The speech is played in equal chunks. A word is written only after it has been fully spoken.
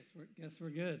Guess we're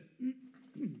good.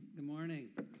 Good morning.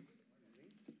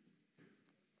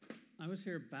 I was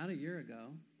here about a year ago.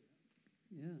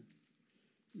 Yeah.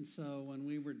 And so when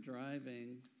we were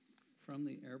driving from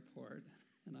the airport,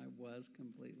 and I was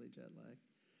completely jet lagged,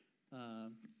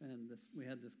 we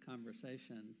had this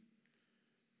conversation,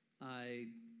 I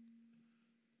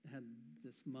had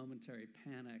this momentary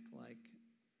panic, like,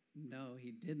 no,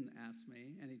 he didn't ask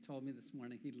me. And he told me this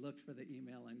morning he looked for the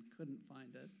email and couldn't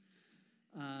find it.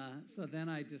 So then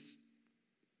I just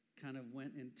kind of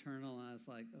went internal, and I was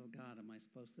like, oh, God, am I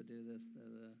supposed to do this?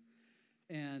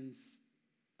 And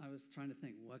I was trying to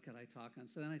think, what could I talk on?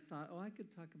 So then I thought, oh, I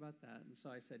could talk about that. And so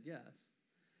I said yes.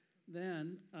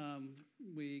 Then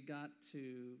we got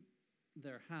to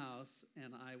their house,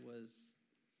 and I was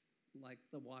like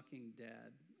the Walking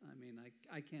Dead. I mean,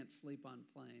 I can't sleep on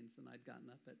planes, and I'd gotten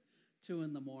up at 2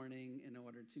 in the morning in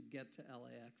order to get to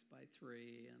LAX by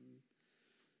 3, and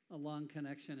a long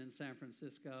connection in San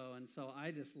Francisco. And so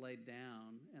I just laid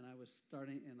down, and I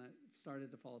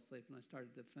started to fall asleep, and I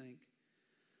started to think,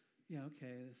 yeah,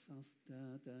 okay,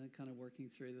 this kind of working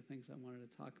through the things I wanted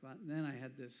to talk about. And then I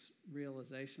had this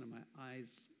realization, and my eyes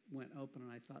went open,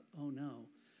 and I thought, oh, no,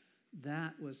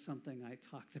 that was something I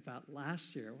talked about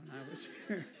last year when I was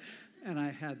here. And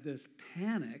I had this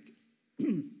panic.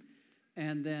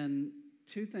 And then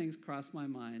 2 things crossed my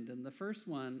mind. And the first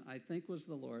one, I think, was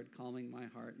the Lord calming my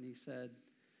heart. And he said,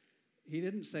 he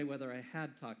didn't say whether I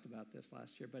had talked about this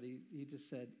last year, but he just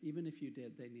said, even if you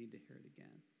did, they need to hear it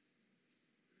again.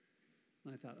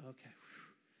 And I thought, okay.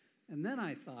 Whew. And then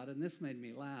I thought, and this made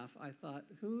me laugh, I thought,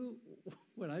 who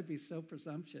would I be so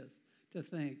presumptuous to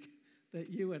think that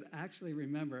you would actually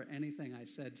remember anything I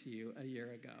said to you a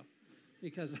year ago?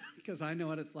 Because I know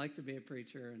what it's like to be a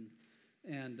preacher,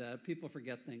 and people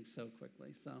forget things so quickly.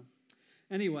 So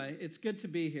anyway, it's good to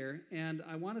be here. And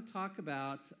I want to talk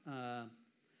about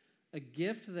a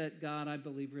gift that God, I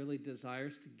believe, really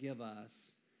desires to give us,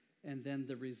 and then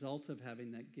the result of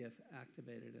having that gift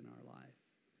activated in our life.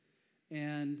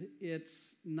 And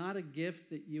it's not a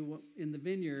gift that in the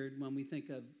Vineyard, when we think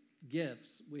of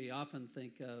gifts, we often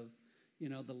think of,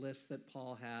 the list that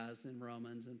Paul has in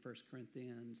Romans and 1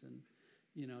 Corinthians and,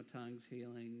 tongues,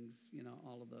 healings,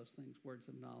 all of those things, words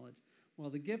of knowledge. Well,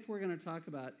 the gift we're going to talk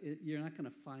about, you're not going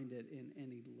to find it in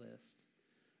any list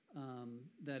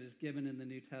that is given in the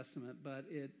New Testament, but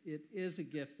it is a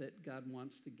gift that God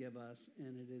wants to give us,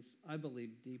 and it is, I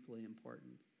believe, deeply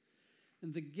important.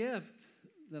 And the gift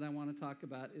that I want to talk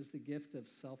about is the gift of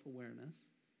self-awareness.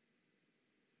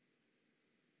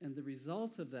 And the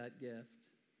result of that gift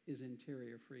is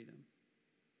interior freedom.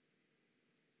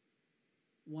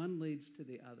 One leads to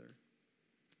the other.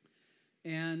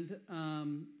 And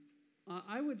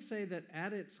I would say that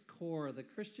at its core, the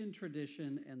Christian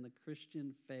tradition and the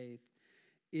Christian faith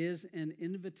is an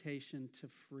invitation to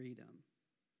freedom.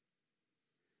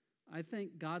 I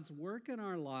think God's work in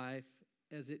our life,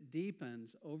 as it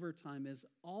deepens over time, is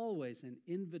always an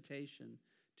invitation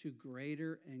to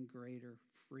greater and greater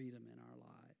freedom in our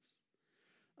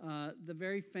lives. The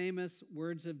very famous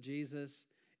words of Jesus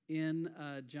in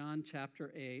John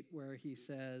chapter 8, where he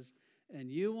says,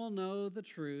 and you will know the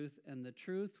truth, and the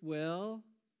truth will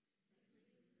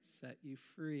set you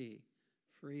free.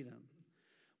 Freedom.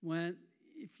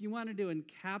 If you wanted to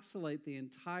encapsulate the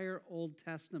entire Old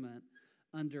Testament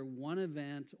under one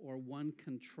event or one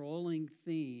controlling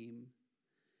theme,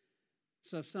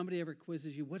 so if somebody ever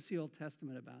quizzes you, what's the Old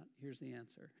Testament about? Here's the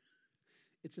answer.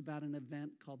 It's about an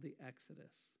event called the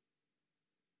Exodus.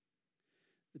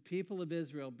 The people of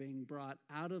Israel being brought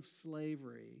out of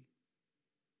slavery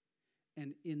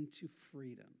and into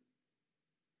freedom.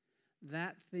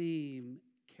 That theme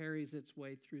carries its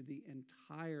way through the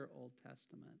entire Old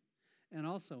Testament and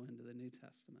also into the New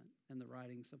Testament and the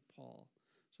writings of Paul.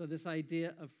 So this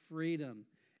idea of freedom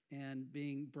and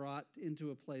being brought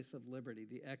into a place of liberty,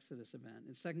 the Exodus event.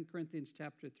 In 2 Corinthians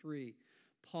chapter 3,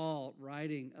 Paul,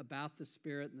 writing about the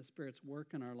Spirit and the Spirit's work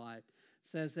in our life,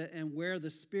 says that, and where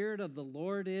the Spirit of the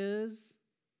Lord is,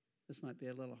 this might be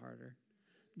a little harder,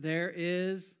 there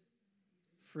is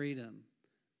freedom,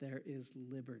 there is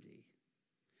liberty.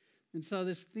 And so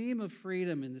this theme of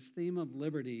freedom and this theme of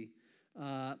liberty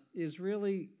is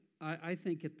really, I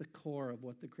think, at the core of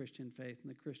what the Christian faith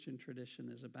and the Christian tradition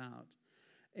is about.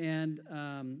 And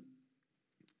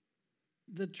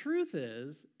the truth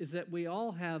is that we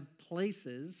all have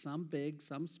places, some big,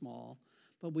 some small,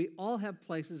 but we all have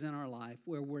places in our life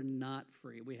where we're not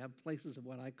free. We have places of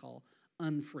what I call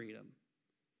unfreedom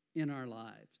in our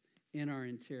lives, in our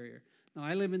interior. Now,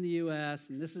 I live in the U.S.,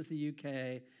 and this is the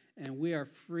U.K., and we are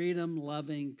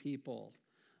freedom-loving people.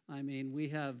 I mean, we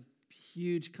have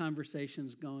huge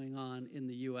conversations going on in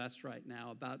the U.S. right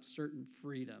now about certain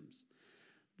freedoms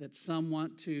that some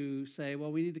want to say,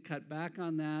 well, we need to cut back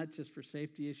on that just for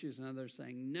safety issues, and others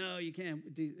saying, no, you can't.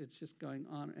 It's just going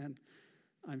on. And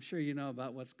I'm sure you know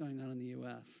about what's going on in the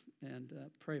U.S., and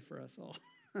pray for us all.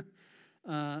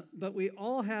 But we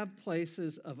all have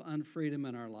places of unfreedom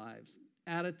in our lives,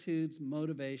 attitudes,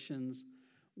 motivations,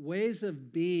 ways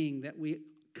of being that we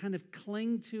kind of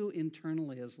cling to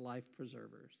internally as life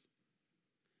preservers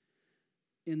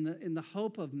in the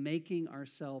hope of making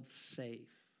ourselves safe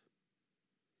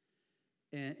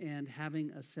and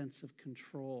having a sense of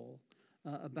control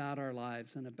about our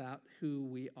lives and about who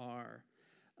we are.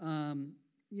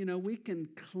 We can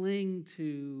cling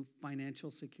to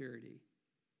financial security.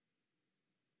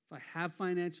 If I have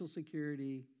financial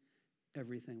security,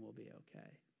 everything will be okay.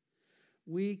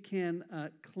 We can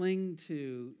cling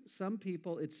to, some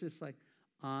people, it's just like,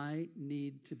 I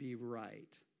need to be right.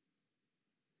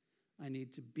 I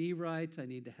need to be right. I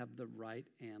need to have the right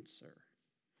answer.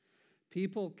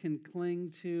 People can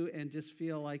cling to and just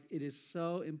feel like it is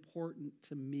so important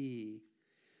to me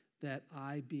that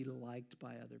I be liked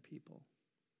by other people.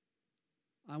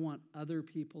 I want other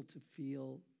people to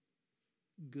feel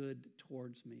good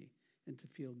towards me and to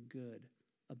feel good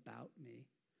about me.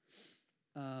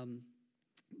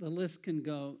 The list can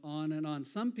go on and on.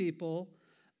 Some people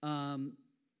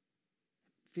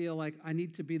feel like I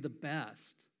need to be the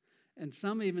best. And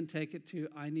some even take it to,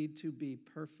 I need to be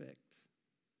perfect.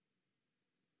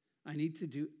 I need to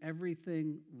do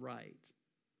everything right.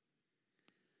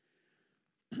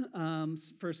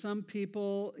 For some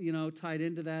people, tied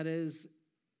into that is,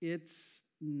 it's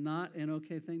not an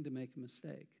okay thing to make a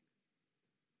mistake,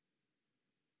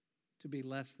 to be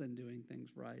less than doing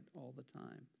things right all the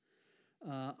time.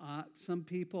 Some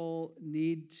people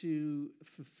need to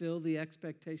fulfill the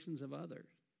expectations of others.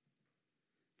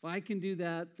 If I can do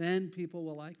that, then people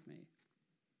will like me.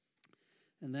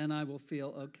 And then I will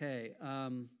feel okay.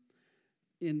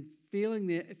 In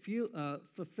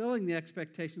fulfilling the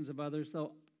expectations of others,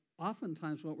 though,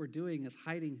 oftentimes what we're doing is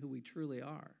hiding who we truly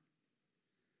are.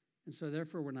 And so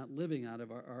therefore we're not living out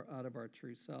of our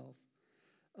true self.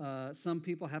 Some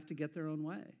people have to get their own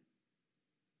way.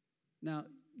 Now,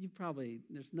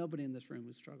 there's nobody in this room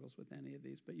who struggles with any of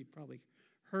these, but you've probably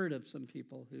heard of some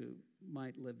people who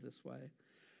might live this way.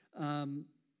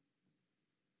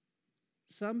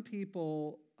 Some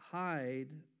people hide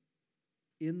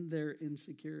in their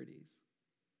insecurities.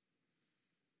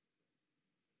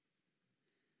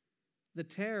 The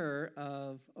terror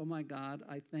of, oh my God,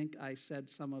 I think I said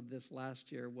some of this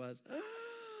last year was,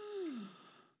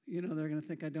 they're going to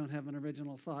think I don't have an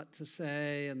original thought to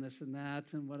say and this and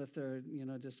that. And what if they're,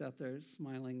 just out there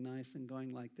smiling nice and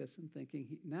going like this and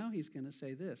thinking, now he's going to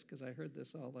say this because I heard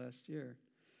this all last year.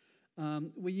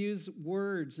 We use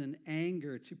words and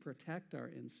anger to protect our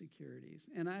insecurities.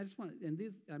 And I just want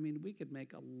to, we could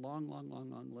make a long, long, long,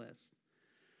 long list.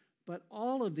 But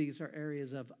all of these are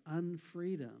areas of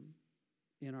unfreedom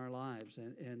in our lives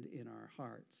and in our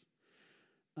hearts.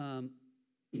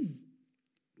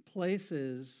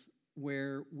 Places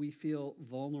where we feel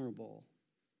vulnerable,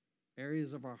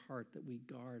 areas of our heart that we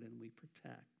guard and we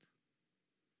protect.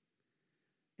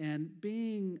 And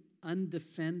being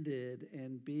undefended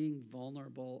and being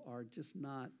vulnerable are just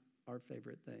not our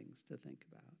favorite things to think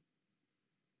about.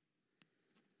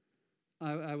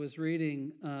 I was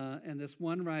reading, and this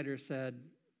one writer said,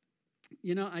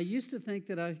 I used to think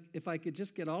that if I could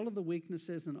just get all of the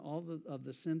weaknesses and all of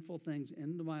the sinful things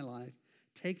into my life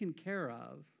taken care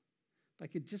of, if I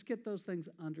could just get those things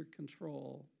under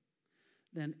control,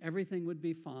 then everything would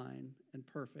be fine and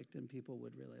perfect and people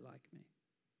would really like me.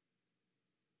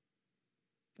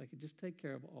 If I could just take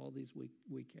care of all these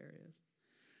weak areas.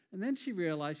 And then she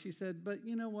realized, she said, but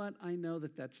you know what? I know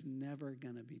that that's never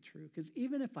going to be true. Because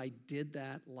even if I did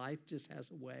that, life just has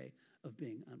a way of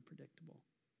being unpredictable.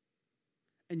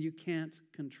 And you can't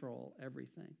control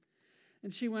everything.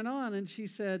 And she went on and she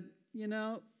said,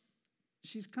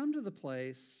 she's come to the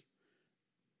place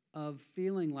of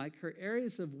feeling like her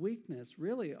areas of weakness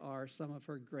really are some of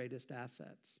her greatest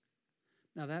assets.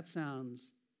 Now that sounds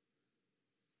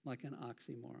like an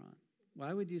oxymoron.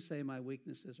 Why would you say my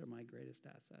weaknesses are my greatest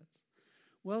assets?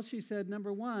 Well, she said,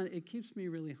 number one, it keeps me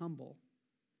really humble.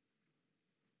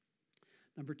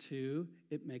 Number two,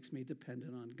 it makes me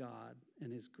dependent on God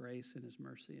and His grace and His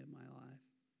mercy in my life.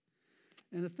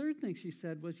 And the third thing she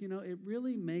said was, it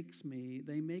really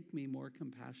they make me more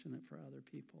compassionate for other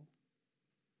people.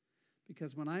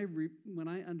 Because when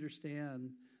I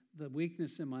understand the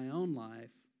weakness in my own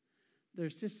life,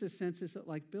 there's just this sense that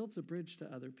it builds a bridge to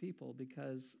other people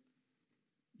because,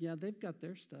 yeah, they've got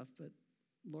their stuff, but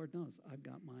Lord knows I've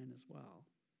got mine as well.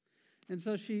 And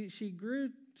so she grew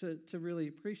to really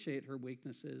appreciate her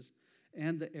weaknesses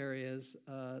and the areas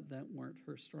that weren't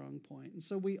her strong point. And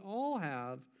so we all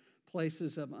have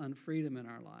places of unfreedom in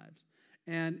our lives.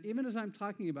 And even as I'm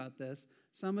talking about this,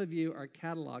 some of you are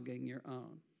cataloging your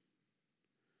own,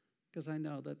 because I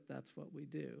know that that's what we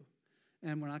do.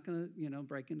 And we're not going to,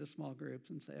 break into small groups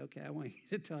and say, okay, I want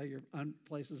you to tell your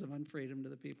places of unfreedom to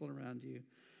the people around you.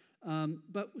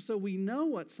 But so we know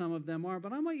what some of them are,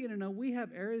 but I want you to know we have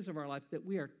areas of our life that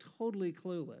we are totally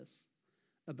clueless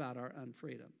about our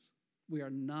unfreedoms. We are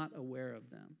not aware of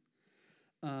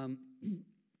them.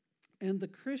 And the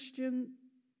Christian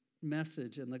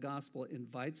message in the gospel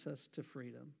invites us to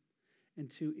freedom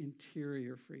and to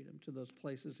interior freedom, to those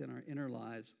places in our inner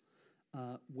lives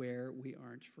where we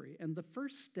aren't free. And the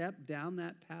first step down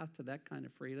that path to that kind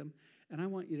of freedom, and I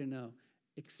want you to know,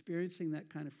 experiencing that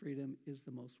kind of freedom is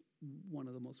one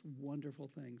of the most wonderful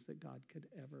things that God could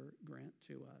ever grant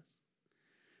to us.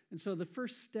 And so the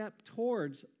first step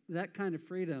towards that kind of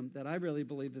freedom that I really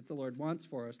believe that the Lord wants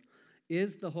for us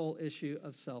is the whole issue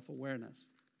of self-awareness.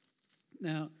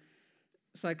 Now,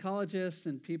 psychologists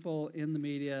and people in the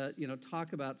media,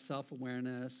 talk about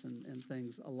self-awareness and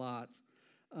things a lot.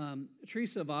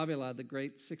 Teresa of Avila, the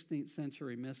great 16th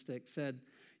century mystic, said,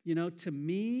 to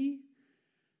me,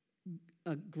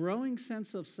 a growing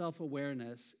sense of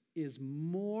self-awareness is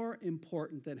more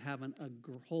important than having a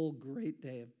whole great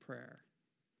day of prayer.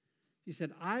 She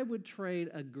said, I would trade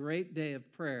a great day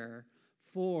of prayer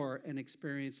for an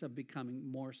experience of becoming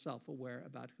more self-aware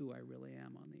about who I really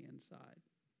am on the inside.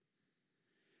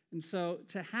 And so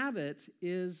to have it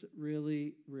is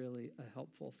really, really a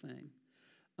helpful thing.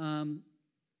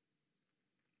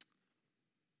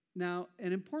 Now,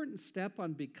 an important step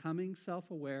on becoming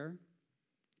self-aware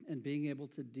and being able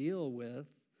to deal with,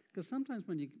 because sometimes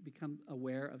when you become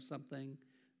aware of something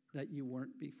that you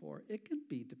weren't before, it can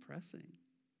be depressing.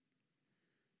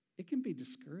 It can be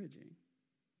discouraging.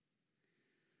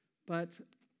 But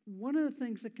one of the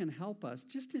things that can help us,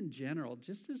 just in general,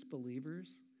 just as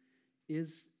believers,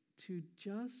 is to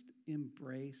just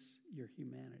embrace your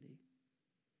humanity.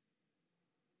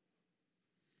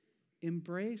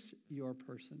 Embrace your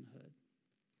personhood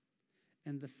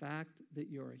and the fact that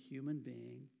you're a human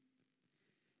being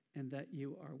and that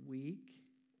you are weak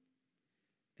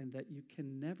and that you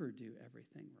can never do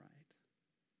everything right.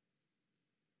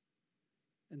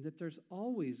 And that there's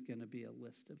always going to be a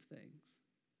list of things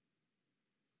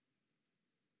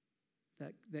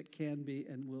that can be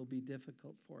and will be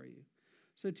difficult for you.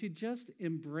 So to just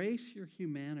embrace your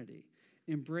humanity,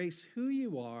 embrace who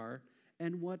you are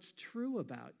and what's true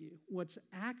about you, what's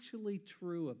actually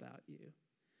true about you.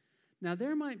 Now,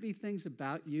 there might be things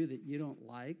about you that you don't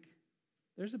like.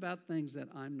 There's about things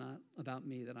about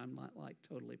me that I'm not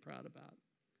totally proud about.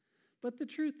 But the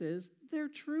truth is, they're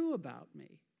true about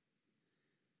me.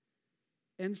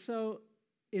 And so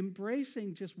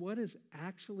embracing just what is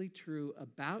actually true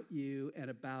about you and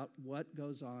about what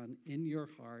goes on in your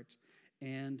heart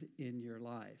and in your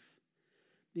life.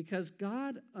 Because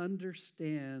God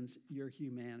understands your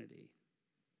humanity.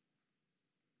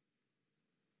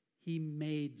 He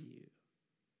made you.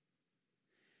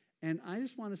 And I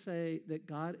just want to say that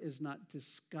God is not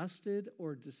disgusted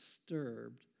or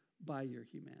disturbed by your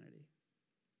humanity.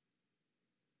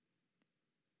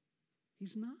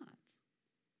 He's not.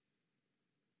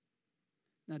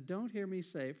 Now, don't hear me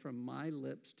say from my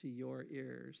lips to your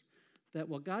ears that,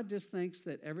 well, God just thinks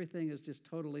that everything is just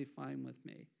totally fine with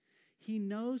me. He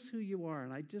knows who you are,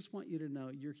 and I just want you to know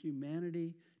your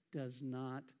humanity does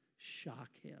not shock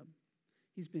him.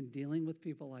 He's been dealing with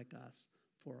people like us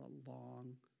for a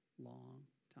long, long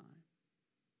time.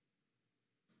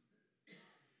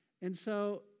 And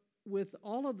so with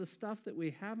all of the stuff that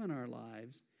we have in our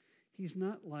lives, he's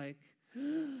not like,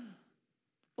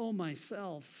 oh,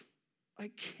 myself,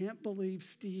 I can't believe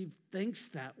Steve thinks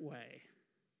that way.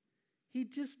 He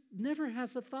just never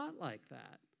has a thought like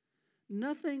that.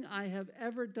 Nothing I have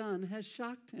ever done has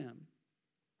shocked him.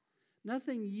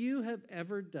 Nothing you have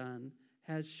ever done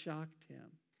has shocked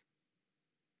him.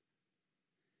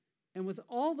 And with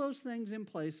all those things in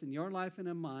place in your life and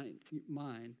in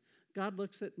mine, God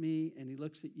looks at me and he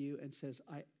looks at you and says,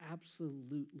 I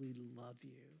absolutely love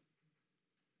you.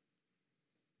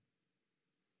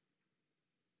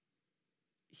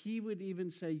 He would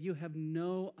even say, you have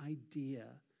no idea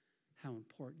how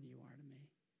important you are to me.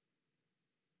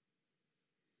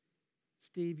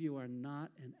 Steve, you are not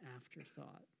an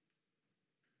afterthought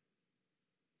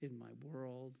in my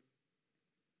world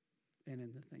and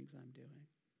in the things I'm doing.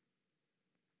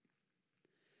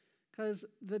 Because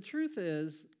the truth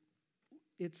is,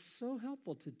 it's so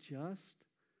helpful to just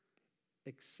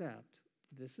accept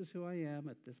this is who I am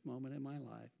at this moment in my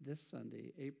life, this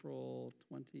Sunday, April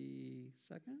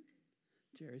 22nd,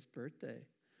 Jerry's birthday.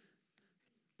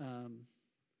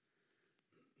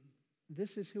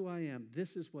 This is who I am.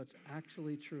 This is what's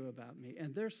actually true about me.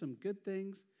 And there's some good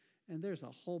things, and there's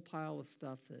a whole pile of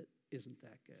stuff that isn't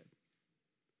that good.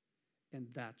 And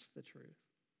that's the truth.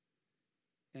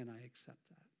 And I accept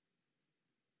that.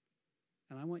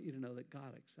 And I want you to know that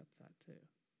God accepts that too.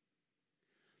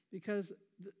 Because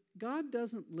God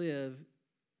doesn't live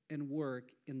and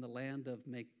work in the land of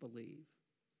make-believe.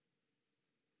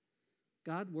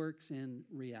 God works in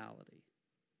reality.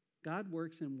 God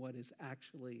works in what is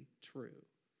actually true.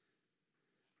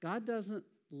 God doesn't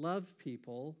love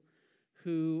people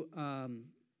who,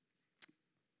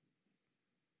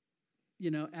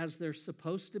 as they're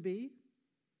supposed to be.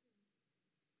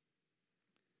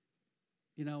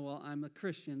 Well, I'm a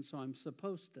Christian, so I'm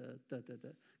supposed to.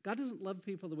 God doesn't love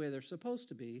people the way they're supposed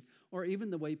to be, or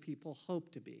even the way people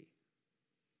hope to be,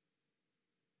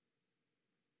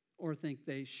 or think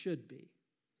they should be.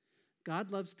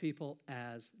 God loves people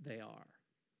as they are.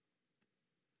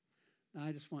 Now,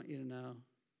 I just want you to know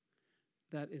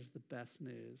that is the best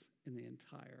news in the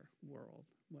entire world,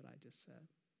 what I just said.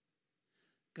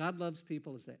 God loves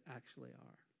people as they actually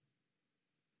are,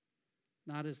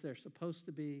 not as they're supposed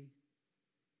to be,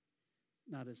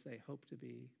 not as they hope to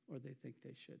be or they think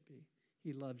they should be.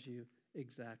 He loves you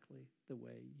exactly the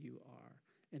way you are,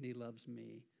 and he loves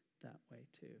me that way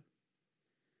too.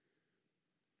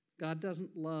 God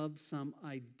doesn't love some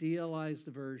idealized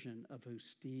version of who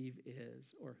Steve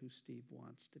is or who Steve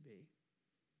wants to be.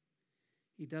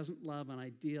 He doesn't love an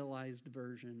idealized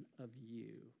version of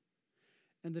you.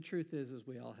 And the truth is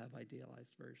we all have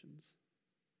idealized versions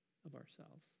of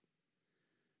ourselves.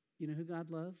 You know who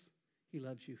God loves? He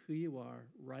loves you who you are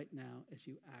right now as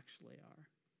you actually are.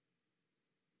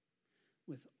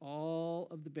 With all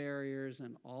of the barriers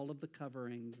and all of the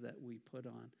coverings that we put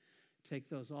on. Take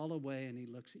those all away, and he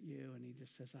looks at you and he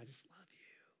just says, I just love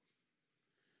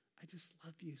you. I just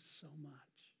love you so much.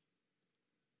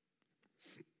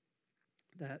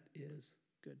 That is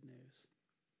good news.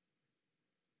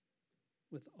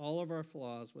 With all of our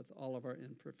flaws, with all of our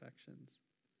imperfections,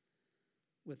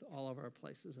 with all of our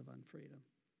places of unfreedom.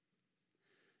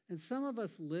 And some of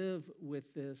us live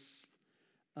with this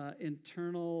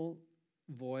internal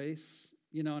voice,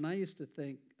 and I used to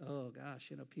think, oh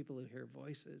gosh, people who hear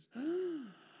voices.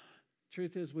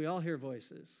 Truth is, we all hear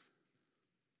voices.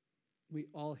 We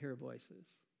all hear voices.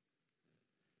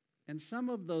 And some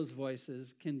of those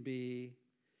voices can be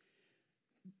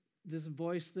this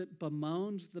voice that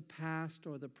bemoans the past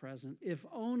or the present. If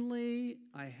only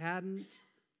I hadn't,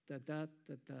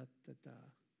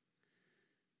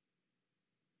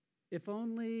 If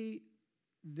only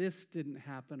this didn't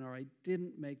happen, or I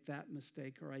didn't make that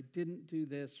mistake, or I didn't do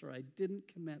this, or I didn't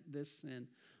commit this sin,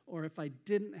 or if I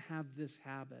didn't have this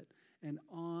habit, and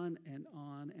on and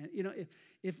on. And,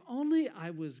 if only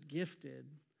I was gifted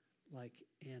like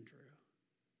Andrew,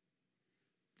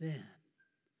 then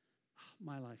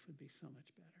my life would be so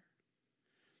much better.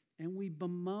 And we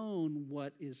bemoan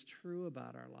what is true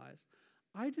about our lives.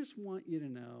 I just want you to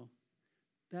know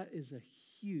that is a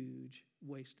huge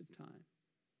waste of time.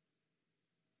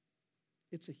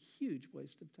 It's a huge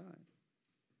waste of time.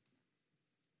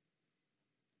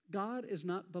 God is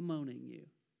not bemoaning you.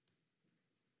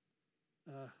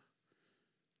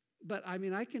 But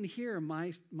I can hear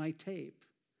my tape.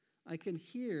 I can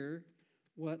hear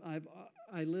what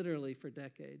I literally for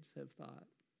decades have thought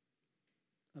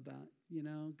about,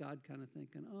 God kind of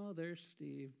thinking, oh, there's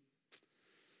Steve.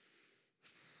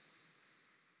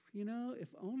 If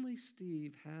only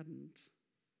Steve hadn't.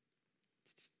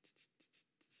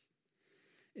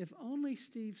 If only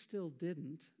Steve still did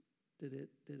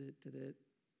it.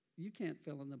 You can't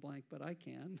fill in the blank, but I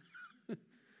can.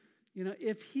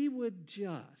 If he would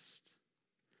just,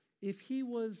 if he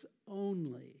was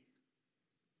only.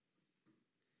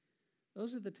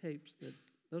 Those are the tapes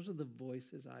those are the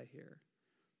voices I hear.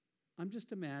 I'm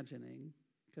just imagining,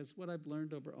 because what I've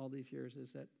learned over all these years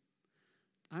is that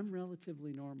I'm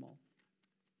relatively normal.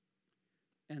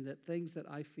 And that things that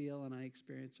I feel and I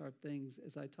experience are things,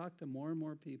 as I talk to more and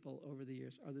more people over the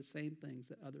years, are the same things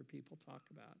that other people talk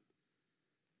about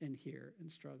and hear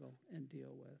and struggle and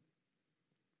deal with.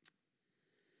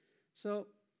 So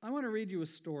I want to read you a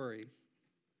story.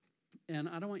 And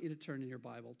I don't want you to turn in your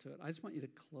Bible to it. I just want you to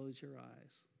close your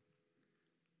eyes.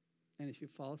 And if you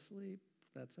fall asleep,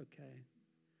 that's okay.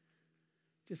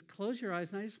 Just close your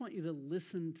eyes, and I just want you to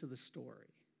listen to the story.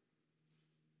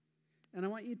 And I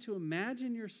want you to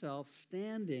imagine yourself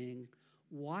standing,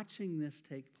 watching this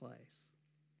take place.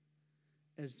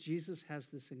 as Jesus has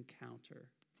this encounter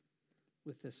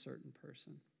with this certain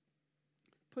person.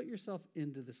 Put yourself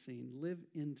into the scene, live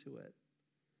into it.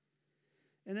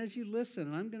 And as you listen,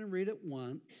 and I'm going to read it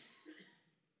once,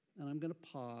 and I'm going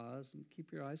to pause and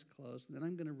keep your eyes closed, and then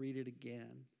I'm going to read it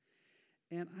again.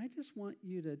 And I just want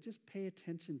you to just pay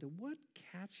attention to what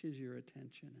catches your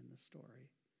attention in the story.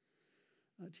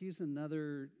 To use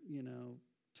another,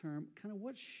 term, kind of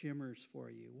what shimmers for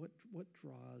you, what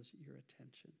draws your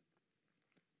attention.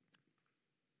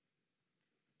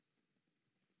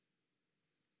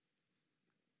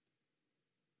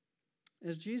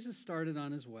 As Jesus started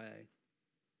on his way,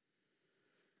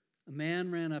 a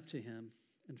man ran up to him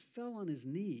and fell on his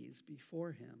knees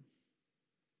before him.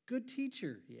 "Good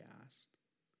teacher," he asked,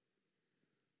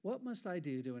 "what must I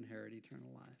do to inherit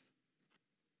eternal life?"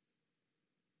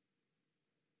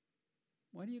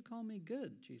 "Why do you call me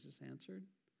good?" Jesus answered.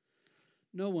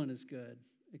 "No one is good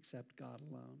except God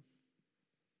alone.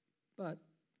 But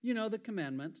you know the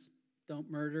commandments. Don't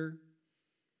murder.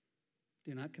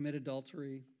 Do not commit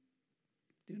adultery.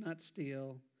 Do not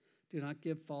steal. Do not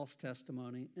give false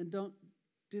testimony. And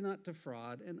do not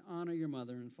defraud, and honor your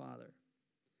mother and father."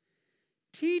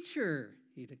 "Teacher,"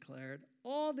 he declared,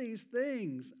 "all these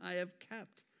things I have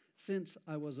kept since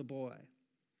I was a boy."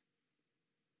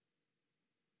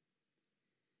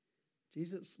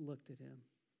 Jesus looked at him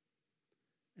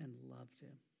and loved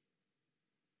him.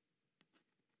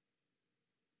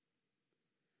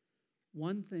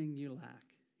 "One thing you lack,"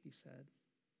 he said.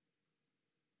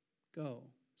 "Go,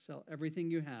 sell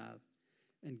everything you have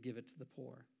and give it to the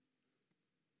poor,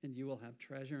 and you will have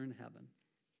treasure in heaven.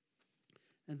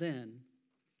 And then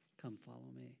come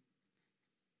follow me."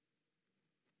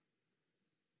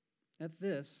 At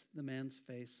this, the man's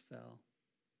face fell.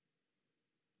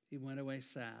 He went away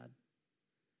sad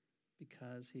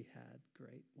because he had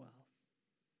great wealth.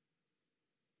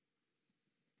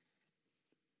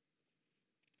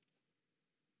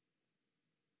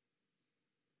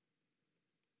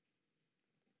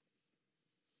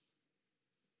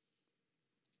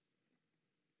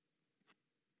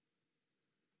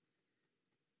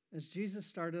 As Jesus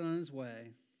started on his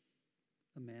way,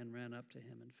 a man ran up to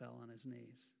him and fell on his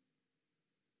knees.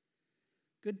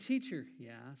 "Good teacher," he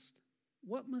asked,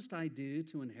 "what must I do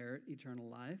to inherit eternal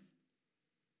life?"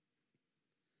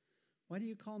 "Why do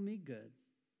you call me good?"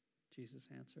 Jesus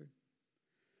answered.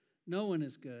 "No one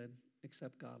is good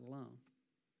except God alone.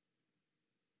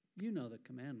 You know the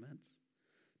commandments.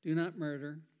 Do not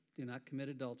murder. Do not commit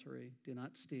adultery. Do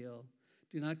not steal.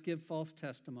 Do not give false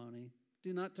testimony.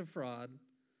 Do not defraud.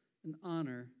 And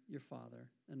honor your father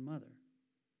and mother."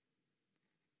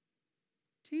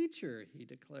 "Teacher," he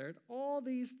declared, "all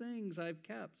these things I've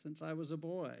kept since I was a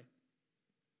boy."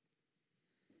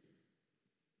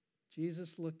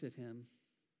 Jesus looked at him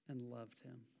and loved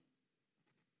him.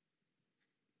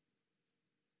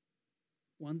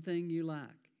 "One thing you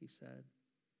lack," he said.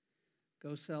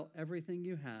 "Go sell everything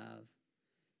you have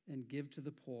and give to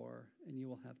the poor, and you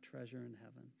will have treasure in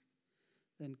heaven.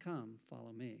 Then come,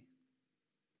 follow me."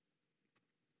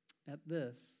 At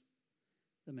this,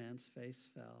 the man's face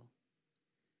fell.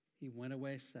 He went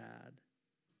away sad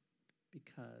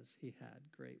because he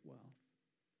had great wealth.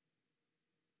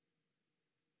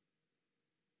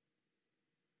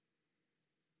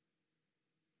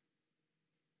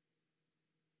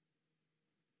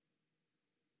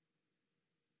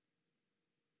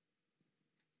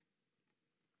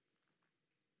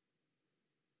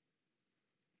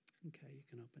 Okay, you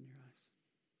can open your eyes.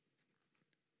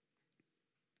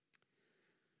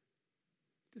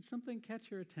 Did something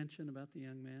catch your attention about the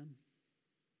young man?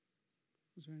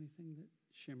 Was there anything that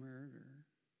shimmered or?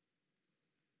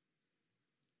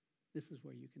 This is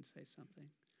where you can say something.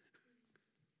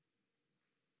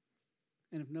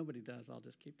 And if nobody does, I'll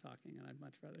just keep talking, and I'd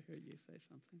much rather hear you say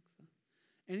something. So,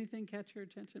 anything catch your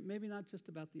attention? Maybe not just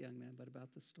about the young man, but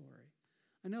about the story.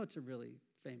 I know it's a really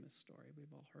famous story.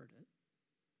 We've all heard it.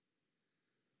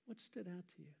 What stood out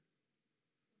to you?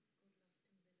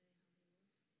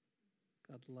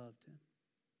 God loved him.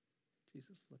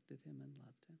 Jesus looked at him and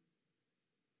loved him.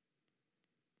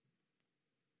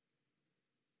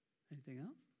 Anything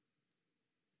else?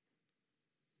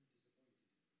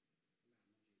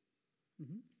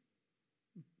 Mm-hmm.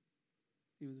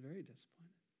 He was very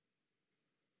disappointed.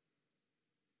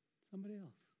 Somebody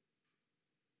else.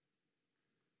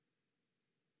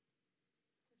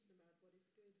 Question about what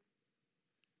is good.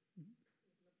 Mm-hmm.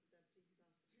 That Jesus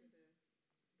asks for the counter question,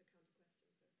 first of all.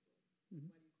 Mm-hmm.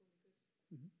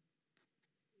 Why do you call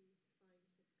me good?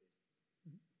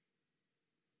 Mm-hmm.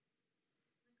 He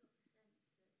defines what's good. Mm-hmm. I got the sense that he went to Jesus looking, Jesus is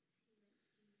approval.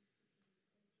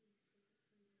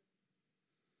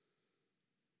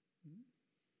 Mm-hmm.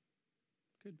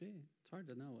 Could be. It's hard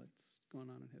to know what's going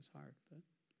on in his heart, but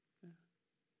yeah.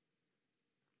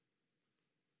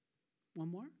 One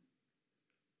more?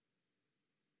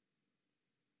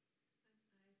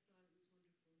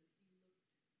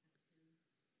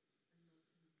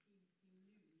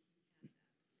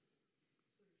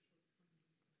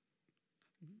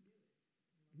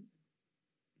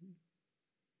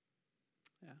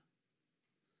 Yeah.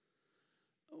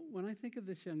 When I think of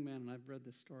this young man, and I've read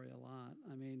this story a lot,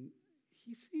 I mean,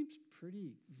 he seems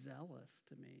pretty zealous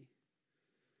to me.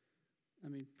 I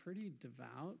mean, pretty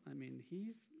devout. I mean,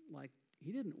 he's like,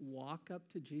 he didn't walk up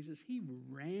to Jesus, he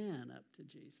ran up to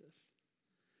Jesus.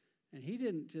 And he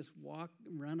didn't just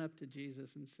run up to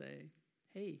Jesus and say,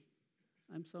 hey,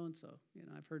 I'm so-and-so,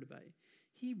 I've heard about you.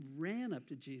 He ran up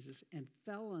to Jesus and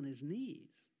fell on his knees.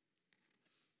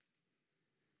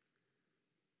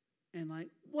 And like,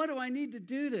 what do I need to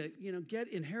do to,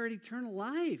 inherit eternal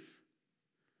life?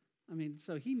 I mean,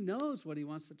 so he knows what he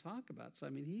wants to talk about. So, I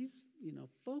mean, he's,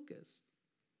 focused.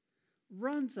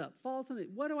 Runs up, falls on it.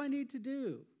 What do I need to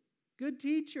do? Good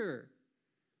teacher.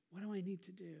 What do I need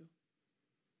to do?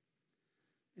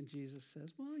 And Jesus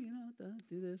says, well, don't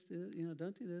do this,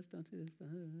 don't do this, don't do this,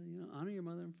 honor your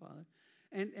mother and father.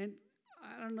 And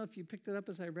I don't know if you picked it up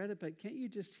as I read it, but can't you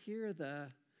just hear the,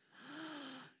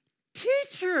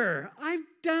 teacher, I've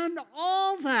done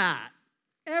all that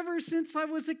ever since I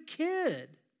was a kid.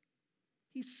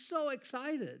 He's so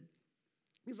excited.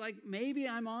 He's like, maybe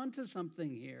I'm onto something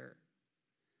here.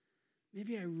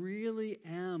 Maybe I really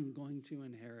am going to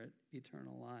inherit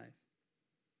eternal life.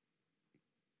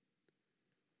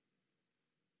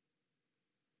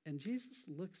 And Jesus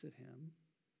looks at him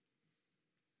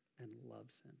and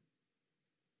loves him.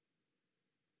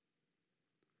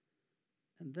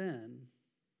 And then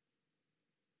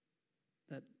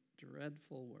that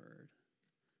dreadful word,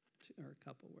 or a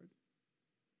couple words,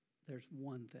 there's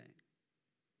one thing.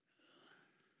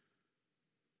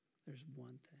 There's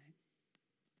one thing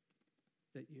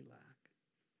that you lack.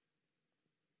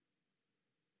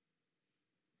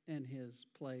 And his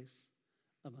place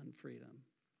of unfreedom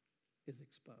is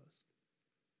exposed.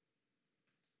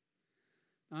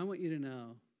 Now, I want you to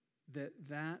know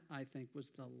that I think, was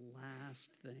the last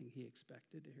thing he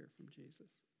expected to hear from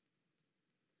Jesus.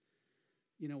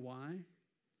 You know why?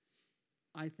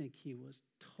 I think he was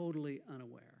totally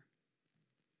unaware.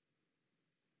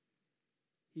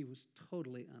 He was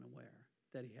totally unaware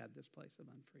that he had this place of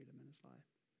unfreedom in his life.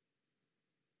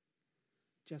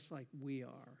 Just like we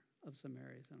are of some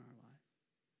areas in our life.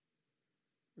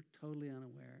 We're totally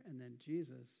unaware. And then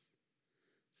Jesus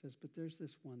says, but there's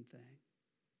this one thing.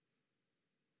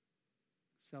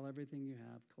 Sell everything you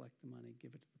have, collect the money,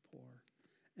 give it to the poor,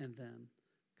 and then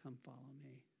come follow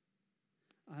me.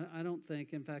 I don't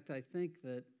think, in fact, I think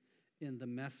that in the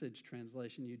Message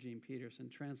translation, Eugene Peterson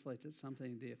translates it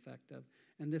something to the effect of,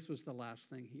 and this was the last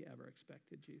thing he ever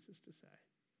expected Jesus to say.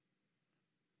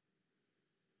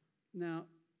 Now,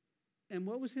 and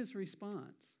what was his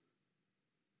response?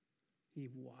 He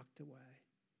walked away.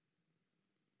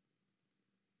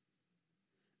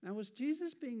 Now, was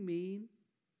Jesus being mean?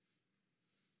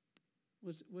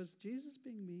 Was Jesus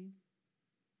being mean?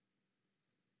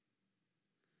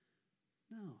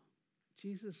 No.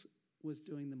 Jesus was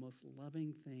doing the most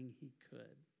loving thing he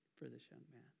could for this young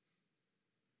man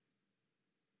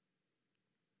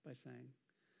by saying,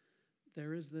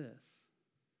 there is this.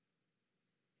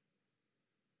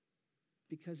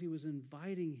 Because he was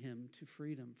inviting him to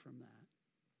freedom from that.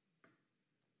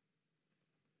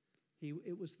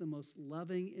 It was the most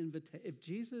loving invitation. If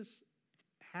Jesus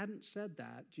hadn't said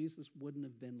that, Jesus wouldn't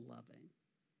have been loving.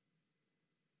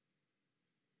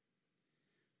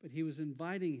 But he was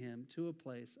inviting him to a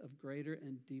place of greater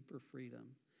and deeper freedom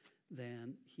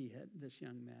than this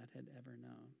young man had ever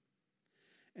known.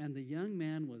 And the young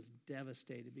man was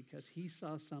devastated because he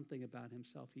saw something about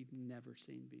himself he'd never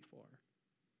seen before.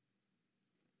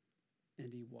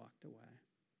 And he walked away.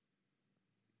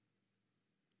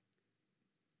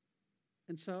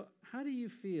 And so, how do you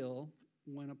feel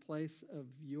when a place of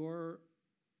your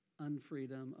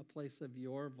unfreedom, a place of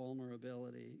your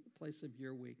vulnerability, a place of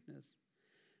your weakness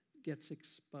gets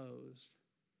exposed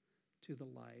to the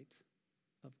light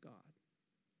of God?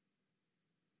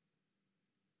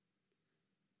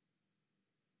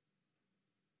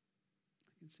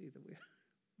 I can see that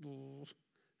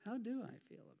how do I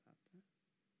feel about that?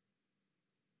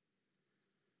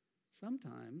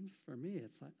 Sometimes, for me,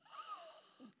 it's like,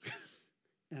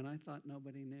 and I thought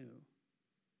nobody knew.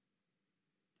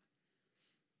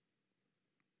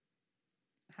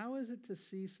 How is it to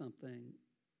see something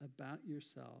about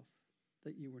yourself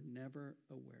that you were never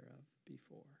aware of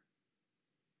before?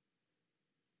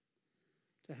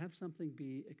 to have something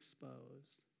be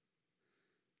exposed,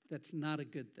 that's not a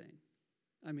good thing.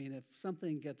 I mean, if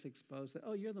something gets exposed, that,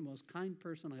 oh, you're the most kind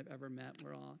person I've ever met,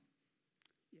 we're all,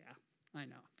 yeah, I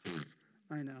know,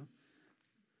 I know.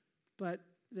 But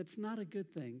that's not a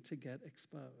good thing to get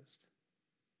exposed.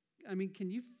 I mean, can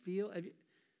you feel,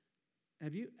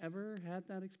 have you ever had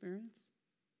that experience?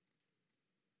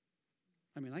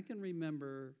 I mean, I can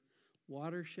remember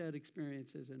watershed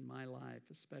experiences in my life,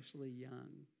 especially young,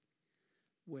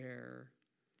 where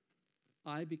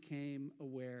I became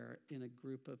aware in a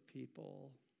group of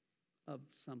people of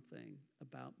something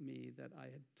about me that I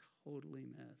had totally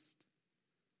missed.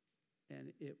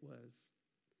 And it was,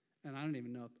 and I don't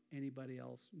even know if anybody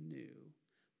else knew,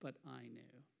 but I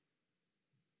knew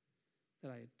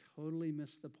that I had totally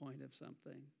missed the point of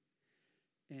something.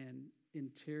 And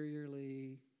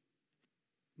interiorly,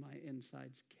 my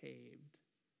insides caved.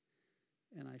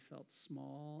 And I felt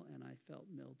small, and I felt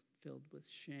filled with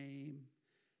shame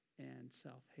and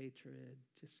self-hatred,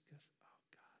 just because, oh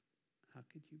God, how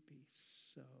could you be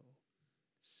so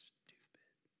stupid?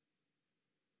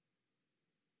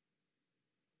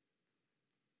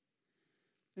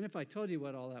 And if I told you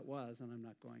what all that was, and I'm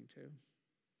not going to,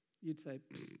 you'd say,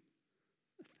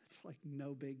 that's like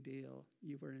no big deal.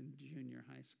 You were in junior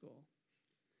high school.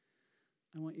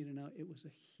 I want you to know it was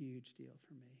a huge deal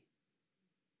for me.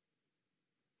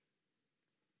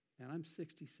 And I'm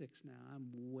 66 now. I'm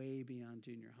way beyond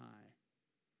junior high.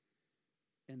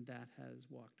 And that has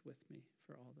walked with me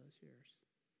for all those years.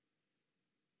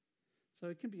 So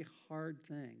it can be a hard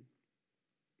thing.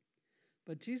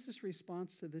 But Jesus'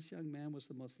 response to this young man was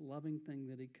the most loving thing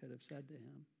that he could have said to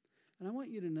him. And I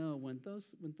want you to know when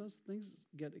those things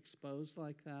get exposed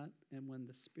like that, and when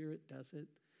the Spirit does it,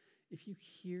 if you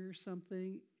hear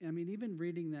something, I mean, even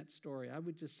reading that story, I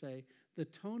would just say the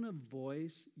tone of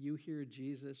voice you hear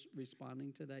Jesus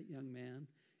responding to that young man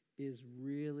is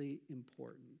really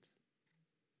important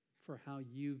for how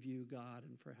you view God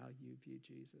and for how you view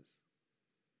Jesus.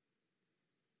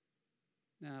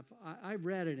 Now, if I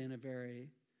read it in a very,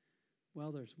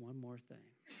 well, there's one more thing.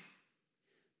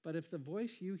 But if the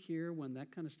voice you hear when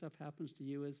that kind of stuff happens to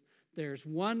you is, there's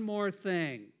one more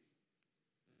thing,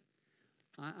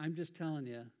 I'm just telling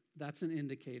you, that's an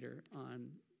indicator on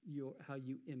how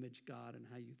you image God and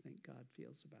how you think God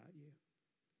feels about you.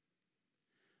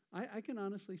 I can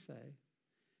honestly say,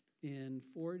 in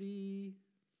 40,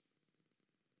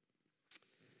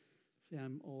 see,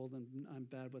 I'm old and I'm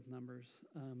bad with numbers,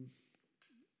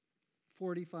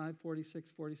 45,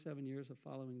 46, 47 years of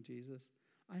following Jesus,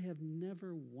 I have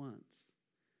never once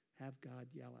have God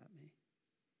yell at me.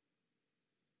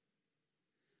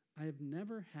 I have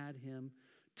never had him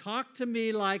talk to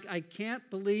me like, I can't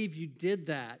believe you did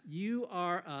that. You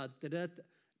are a da-da-da.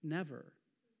 Never.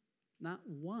 Not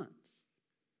once.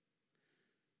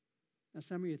 Now,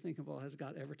 some of you think, well, has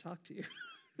God ever talked to you?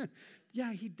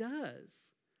 Yeah, he does.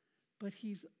 But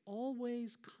he's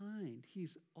always kind.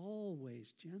 He's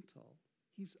always gentle.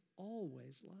 He's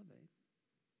always loving.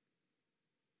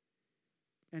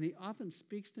 And he often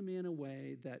speaks to me in a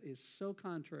way that is so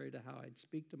contrary to how I'd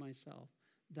speak to myself.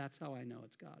 That's how I know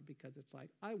it's God, because it's like,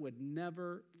 I would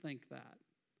never think that.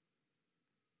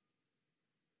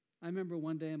 I remember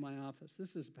one day in my office,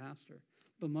 this is a pastor,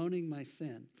 bemoaning my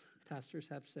sin. Pastors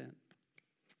have sin.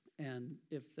 And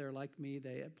if they're like me,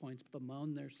 they at points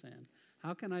bemoan their sin.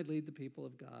 How can I lead the people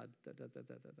of God? Da, da, da,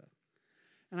 da, da, da.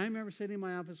 And I remember sitting in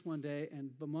my office one day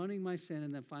and bemoaning my sin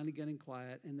and then finally getting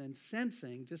quiet and then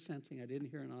just sensing, I didn't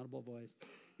hear an audible voice.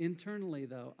 Internally,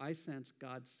 though, I sensed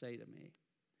God say to me,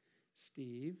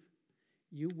 Steve,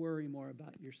 you worry more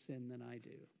about your sin than I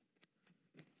do.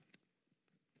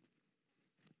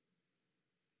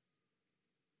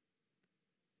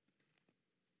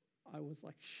 I was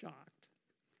like shocked.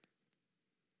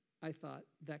 I thought,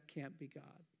 that can't be God.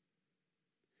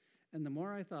 And the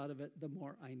more I thought of it, the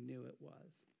more I knew it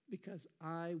was. Because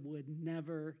I would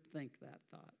never think that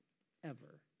thought,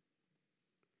 ever.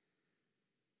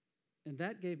 And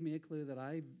that gave me a clue that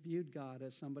I viewed God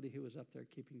as somebody who was up there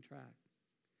keeping track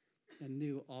and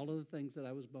knew all of the things that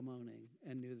I was bemoaning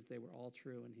and knew that they were all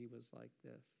true, and he was like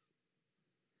this.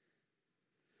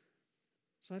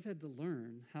 So I've had to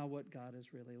learn what God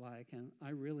is really like, and I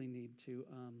really need to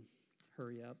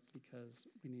hurry up because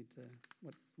we need to,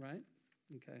 right?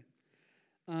 Okay.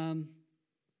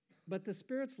 But the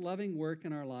Spirit's loving work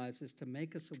in our lives is to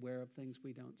make us aware of things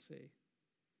we don't see.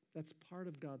 That's part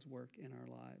of God's work in our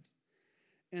lives.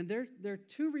 And there are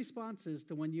two responses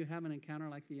to when you have an encounter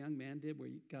like the young man did, where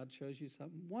God shows you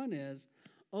something. One is,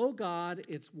 oh God,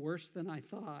 it's worse than I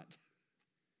thought.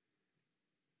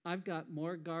 I've got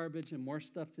more garbage and more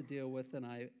stuff to deal with than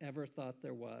I ever thought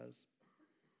there was.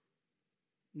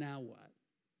 now what?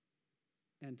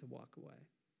 And to walk away.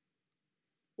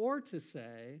 Or to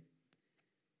say,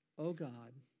 oh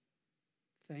God,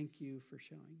 thank you for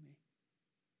showing me.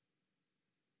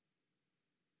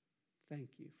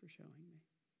 Thank you for showing me.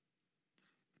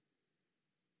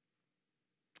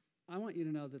 I want you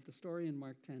to know that the story in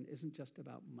Mark 10 isn't just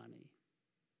about money.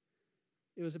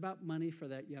 It was about money for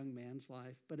that young man's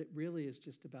life, but it really is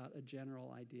just about a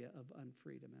general idea of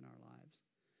unfreedom in our lives.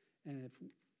 And if,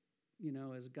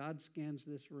 as God scans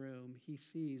this room, he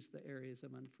sees the areas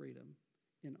of unfreedom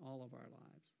in all of our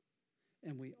lives.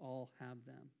 And we all have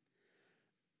them.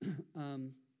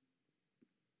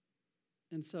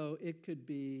 And so it could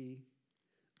be,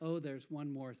 oh, there's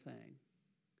one more thing.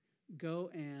 Go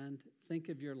and think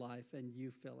of your life and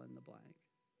you fill in the blank.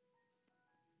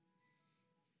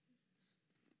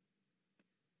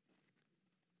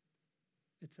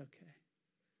 It's okay.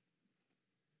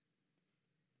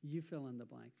 You fill in the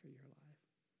blank for your life.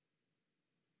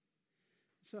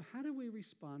 So how do we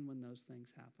respond when those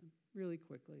things happen? Really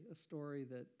quickly, a story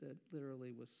that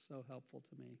literally was so helpful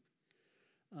to me.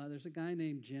 There's a guy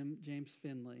named James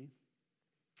Finley.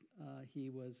 He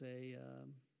was a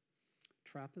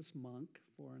Trappist monk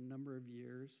for a number of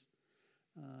years,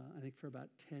 I think for about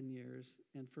 10 years.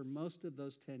 And for most of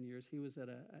those 10 years, he was at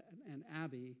an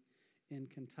abbey in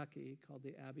Kentucky called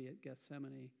the Abbey at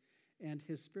Gethsemane. And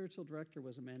his spiritual director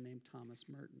was a man named Thomas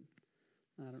Merton.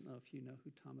 I don't know if you know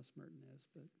who Thomas Merton is,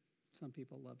 but some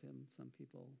people love him. Some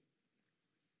people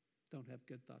don't have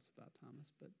good thoughts about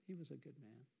Thomas, but he was a good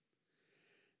man.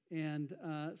 And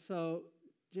so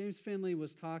James Finley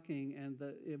was talking, and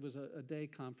it was a day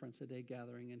conference, a day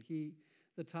gathering, and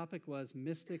the topic was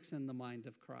mystics in the mind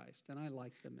of Christ. And I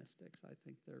like the mystics. I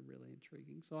think they're really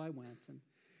intriguing. So I went,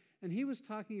 and he was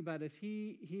talking about,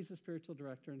 he's a spiritual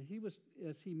director, and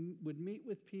as he would meet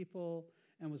with people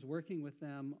and was working with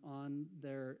them on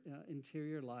their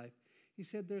interior life, he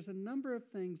said, there's a number of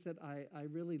things that I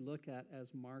really look at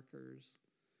as markers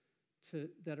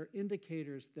that are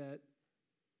indicators that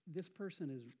this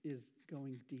person is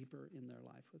going deeper in their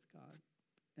life with God,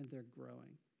 and they're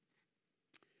growing.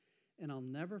 And I'll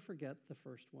never forget the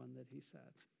first one that he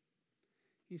said.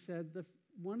 He said,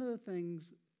 one of the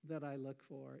things that I look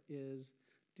for is,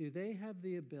 do they have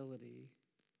the ability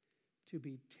to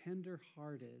be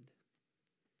tender-hearted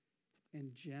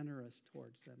and generous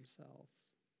towards themselves,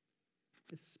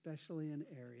 especially in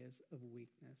areas of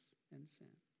weakness and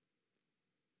sin?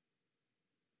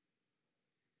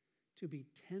 To be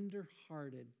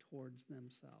tender-hearted towards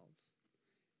themselves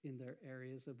in their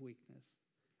areas of weakness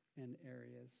and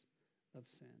areas of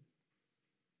sin.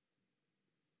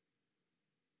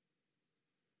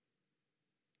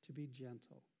 To be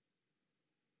gentle.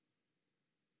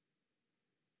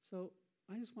 So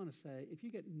I just want to say, if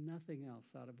you get nothing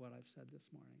else out of what I've said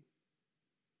this morning,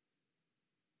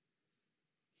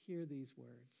 hear these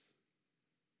words.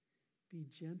 Be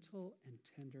gentle and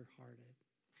tender-hearted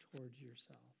towards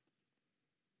yourself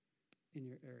in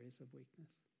your areas of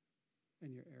weakness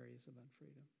and your areas of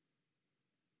unfreedom.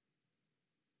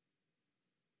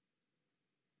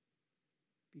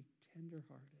 Be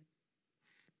tender-hearted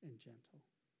and gentle.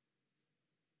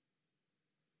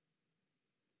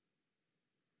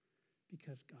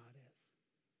 Because God is.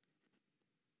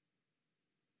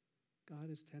 God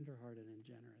is tender-hearted and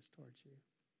generous towards you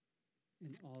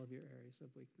in all of your areas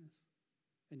of weakness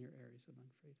and your areas of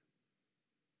unfreedom.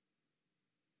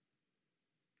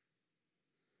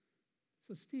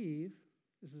 So Steve,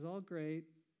 this is all great.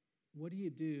 What do you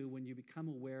do when you become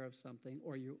aware of something,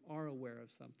 or you are aware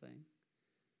of something,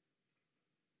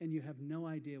 and you have no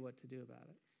idea what to do about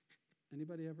it?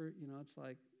 Anybody ever, it's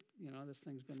like, this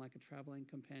thing's been like a traveling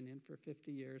companion for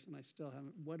 50 years, and I still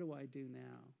haven't. What do I do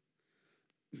now?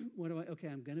 Okay,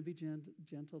 I'm going to be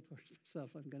gentle towards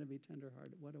myself. I'm going to be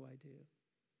tenderhearted. What do I do?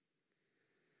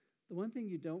 The one thing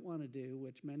you don't want to do,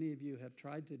 which many of you have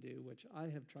tried to do, which I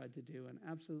have tried to do and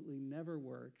absolutely never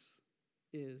works,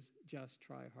 is just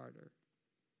try harder.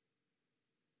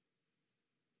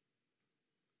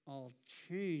 I'll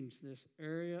change this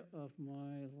area of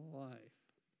my life.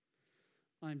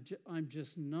 I'm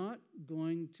just not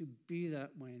going to be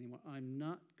that way anymore. I'm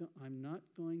not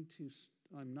going to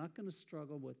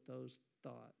struggle with those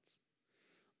thoughts.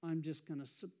 I'm going to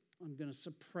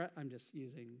suppress. I'm just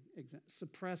using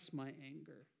suppress my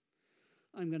anger.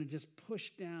 I'm going to just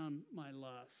push down my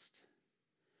lust.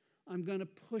 I'm going to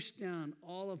push down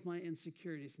all of my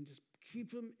insecurities and just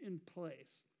keep them in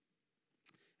place.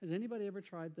 Has anybody ever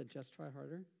tried the just try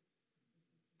harder?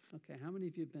 Okay, how many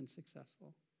of you have been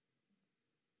successful?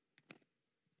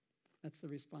 That's the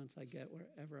response I get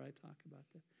wherever I talk about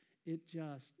this. It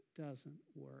just doesn't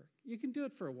work. You can do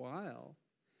it for a while,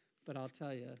 But I'll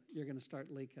tell you, you're going to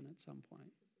start leaking at some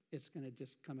point. It's going to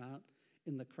just come out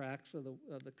in the cracks of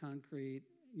the concrete.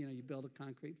 You know, you build a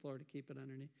concrete floor to keep it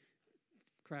underneath.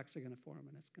 Cracks are going to form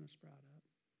and it's going to sprout up.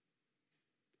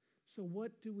 So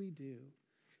what do?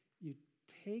 You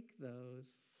take those,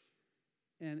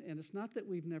 and it's not that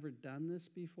we've never done this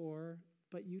before,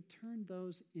 but you turn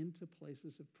those into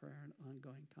places of prayer and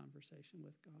ongoing conversation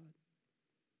with God.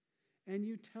 And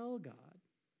you tell God,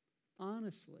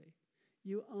 honestly,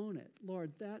 you own it.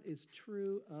 Lord, that is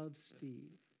true of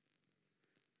Steve.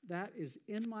 That is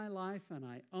in my life, and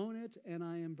I own it, and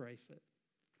I embrace it.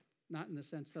 Not in the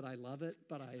sense that I love it,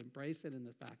 but I embrace it in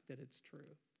the fact that it's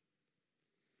true.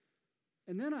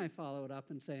 And then I follow it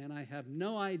up and say, and I have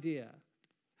no idea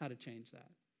how to change that.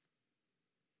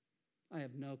 I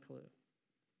have no clue.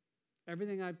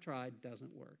 Everything I've tried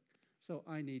doesn't work, so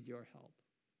I need your help.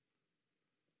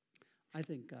 I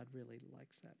think God really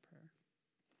likes that prayer.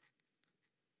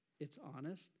 It's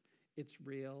honest, it's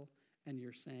real, and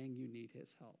you're saying you need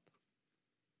his help.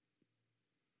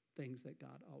 Things that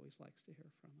God always likes to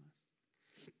hear from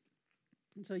us.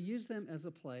 And so use them as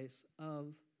a place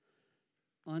of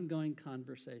ongoing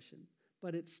conversation.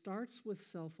 But it starts with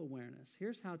self-awareness.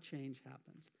 Here's how change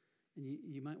happens. And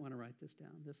you might want to write this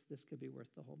down. This could be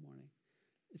worth the whole morning.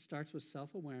 It starts with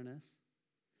self-awareness.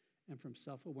 And from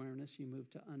self-awareness, you move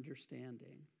to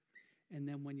understanding. And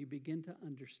then when you begin to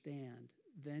understand,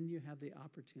 then you have the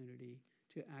opportunity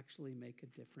to actually make a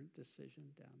different decision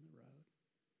down the road.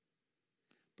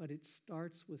 But it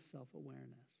starts with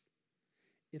self-awareness.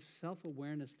 If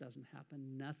self-awareness doesn't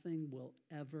happen, nothing will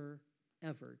ever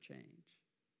change.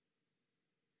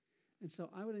 And so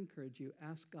I would encourage you,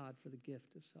 ask God for the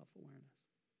gift of self-awareness.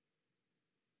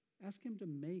 Ask him to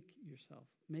make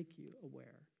you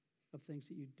aware of things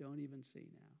that you don't even see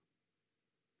now.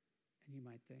 And you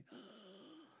might think,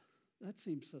 oh, that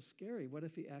seems so scary. What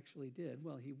if he actually did?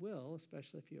 Well, he will,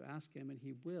 especially if you ask him, and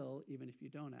he will even if you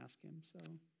don't ask him.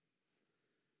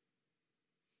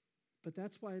 But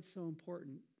that's why it's so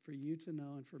important for you to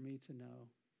know and for me to know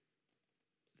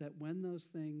that when those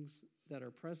things that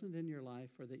are present in your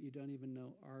life or that you don't even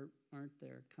know aren't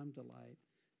there come to light,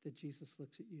 that Jesus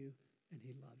looks at you and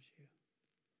he loves you.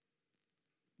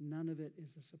 None of it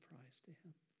is a surprise to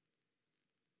him.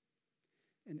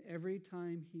 And every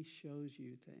time he shows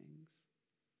you things,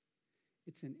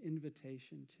 it's an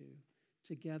invitation to,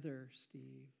 together,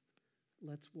 Steve,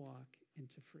 let's walk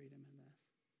into freedom in this.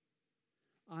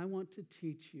 I want to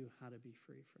teach you how to be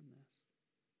free from this.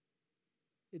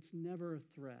 It's never a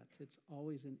threat. It's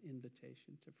always an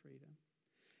invitation to freedom.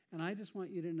 And I just want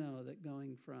you to know that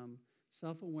going from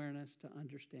self-awareness to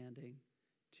understanding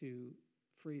to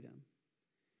freedom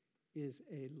is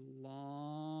a long,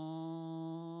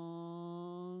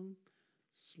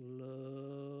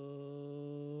 slow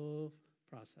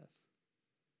process.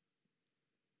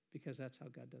 Because that's how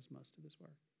God does most of his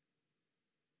work,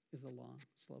 is a long,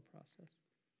 slow process.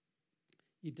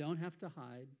 You don't have to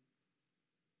hide.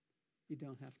 You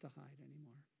don't have to hide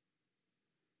anymore.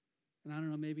 And I don't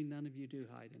know, maybe none of you do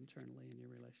hide internally in your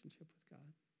relationship with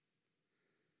God.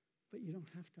 But you don't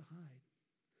have to hide.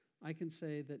 I can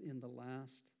say that in the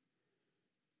last,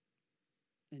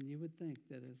 and you would think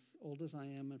that as old as I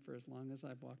am and for as long as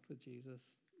I've walked with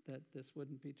Jesus, that this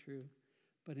wouldn't be true.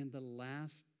 But in the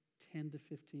last 10 to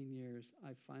 15 years,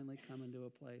 I've finally come into a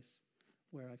place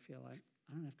where I feel like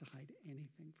I don't have to hide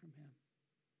anything from him.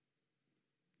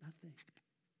 Nothing.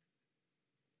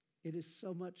 It is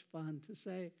so much fun to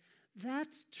say,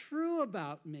 that's true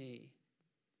about me.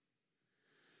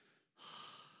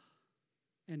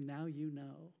 And now you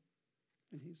know.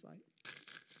 And he's like,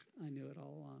 I knew it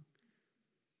all along.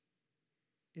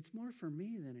 It's more for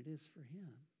me than it is for him.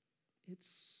 It's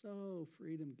so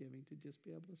freedom-giving to just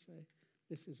be able to say,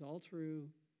 this is all true,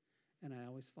 and I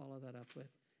always follow that up with,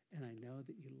 and I know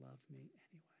that you love me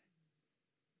anyway.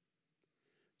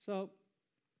 So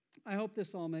I hope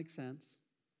this all makes sense.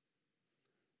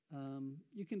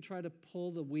 You can try to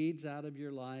pull the weeds out of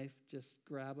your life, just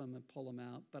grab them and pull them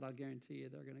out, but I'll guarantee you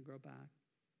they're going to grow back.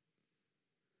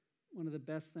 One of the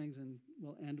best things, and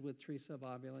we'll end with Teresa of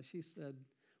Avila, she said,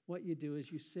 what you do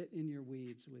is you sit in your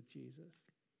weeds with Jesus.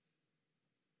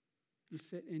 You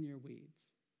sit in your weeds.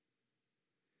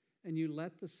 And you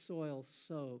let the soil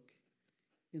soak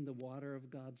in the water of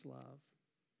God's love.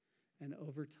 And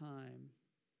over time,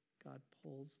 God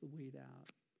pulls the weed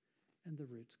out and the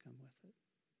roots come with it.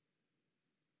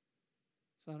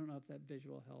 So I don't know if that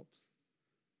visual helps.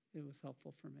 It was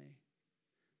helpful for me.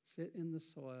 Sit in the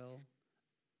soil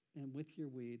and with your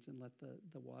weeds and let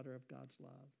the water of God's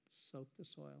love soak the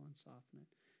soil and soften it.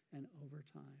 And over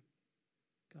time,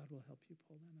 God will help you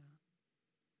pull them out.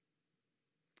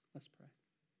 Let's pray.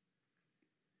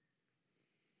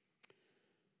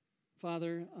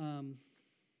 Father, I'm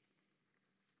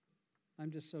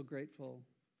just so grateful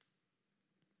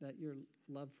that your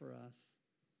love for us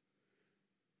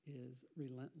is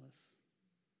relentless.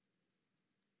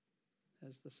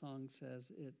 As the song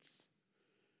says,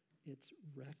 it's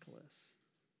reckless.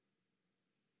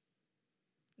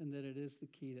 And that it is the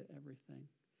key to everything.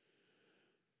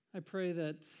 I pray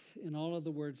that in all of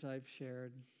the words I've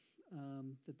shared,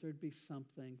 that there'd be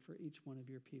something for each one of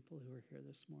your people who are here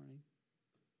this morning.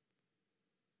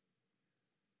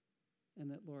 And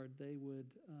that, Lord, they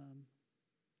would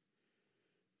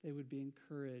be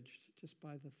encouraged just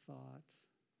by the thought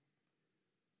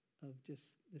of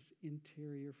just this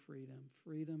interior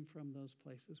freedom from those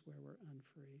places where we're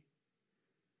unfree.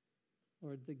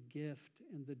 Lord, the gift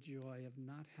and the joy of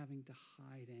not having to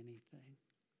hide anything.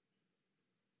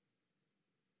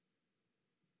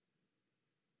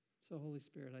 So, Holy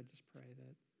Spirit, I just pray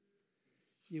that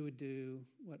you would do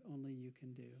what only you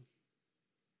can do.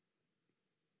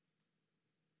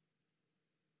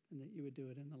 And that you would do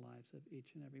it in the lives of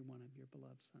each and every one of your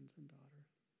beloved sons and daughters.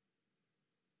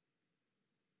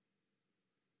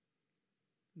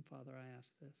 And Father, I ask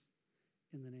this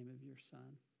in the name of your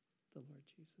Son, the Lord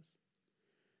Jesus.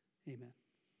 Amen.